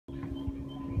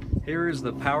Here is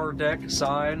the power deck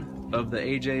side of the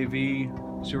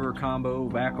AJV Sewer Combo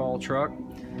Vacall truck.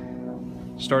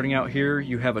 Starting out here,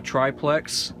 you have a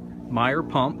triplex Meyer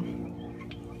pump.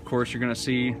 Of course, you're going to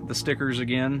see the stickers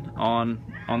again on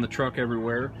the truck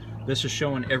everywhere. This is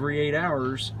showing every 8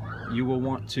 hours you will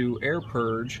want to air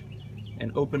purge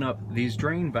and open up these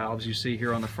drain valves you see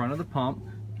here on the front of the pump.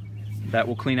 That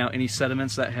will clean out any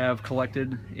sediments that have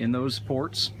collected in those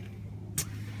ports.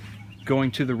 Going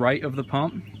to the right of the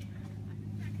pump,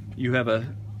 you have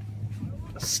a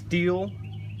steel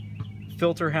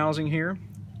filter housing here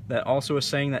that also is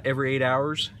saying that every 8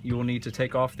 hours you will need to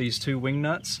take off these 2 wing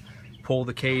nuts, pull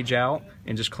the cage out,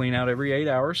 and just clean out every 8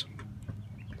 hours.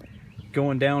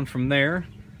 Going down from there,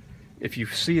 if you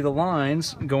see the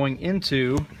lines going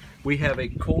into, we have a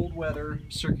cold weather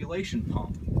circulation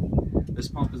pump. This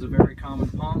pump is a very common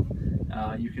pump.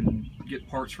 You can get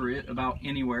parts for it about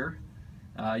anywhere.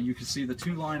 You can see the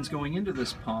 2 lines going into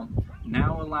this pump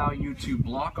now allow you to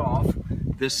block off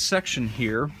this section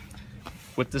here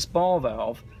with this ball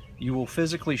valve. You will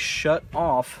physically shut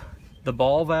off the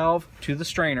ball valve to the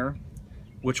strainer,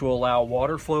 which will allow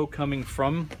water flow coming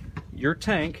from your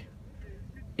tank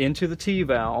into the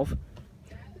T-valve,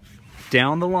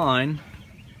 down the line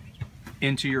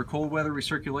into your cold weather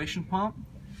recirculation pump.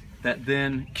 That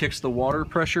then kicks the water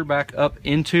pressure back up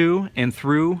into and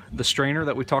through the strainer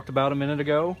that we talked about a minute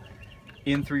ago,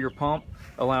 in through your pump,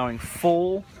 allowing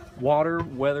full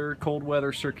water, cold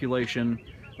weather circulation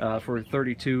for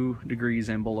 32 degrees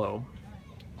and below.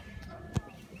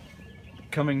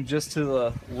 Coming just to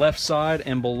the left side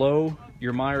and below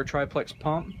your Meyer triplex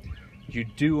pump, you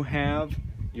do have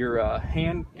your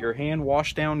hand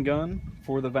wash down gun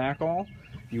for the Vacall.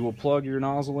 You will plug your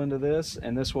nozzle into this,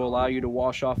 and this will allow you to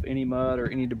wash off any mud or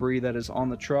any debris that is on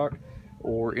the truck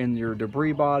or in your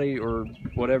debris body or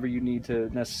whatever you need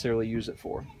to necessarily use it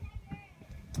for.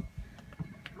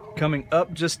 Coming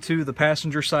up just to the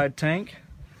passenger side tank,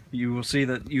 you will see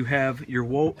that you have your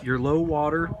low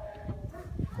water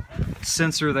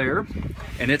sensor there,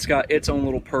 and it's got its own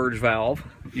little purge valve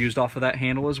used off of that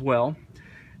handle as well.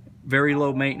 Very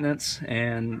low maintenance,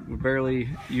 and we barely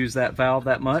use that valve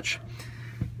that much.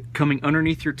 Coming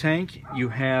underneath your tank, you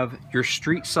have your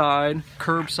street side,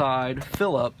 curbside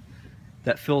fill up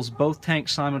that fills both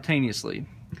tanks simultaneously.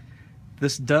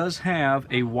 This does have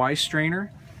a Y strainer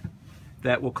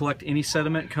that will collect any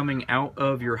sediment coming out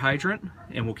of your hydrant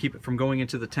and will keep it from going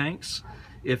into the tanks.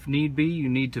 If need be, you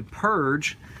need to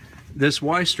purge this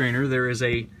Y strainer. There is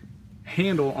a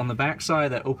handle on the back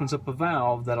side that opens up a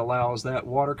valve that allows that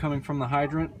water coming from the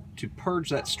hydrant to purge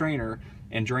that strainer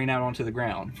and drain out onto the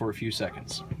ground for a few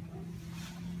seconds.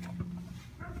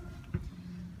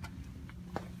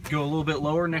 Go a little bit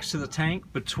lower next to the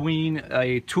tank, between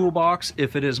a toolbox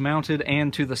if it is mounted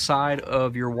and to the side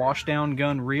of your washdown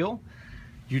gun reel.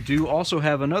 You do also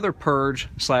have another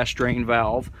purge/drain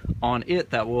valve on it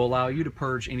that will allow you to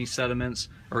purge any sediments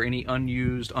or any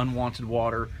unused, unwanted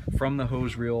water from the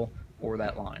hose reel or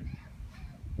that line.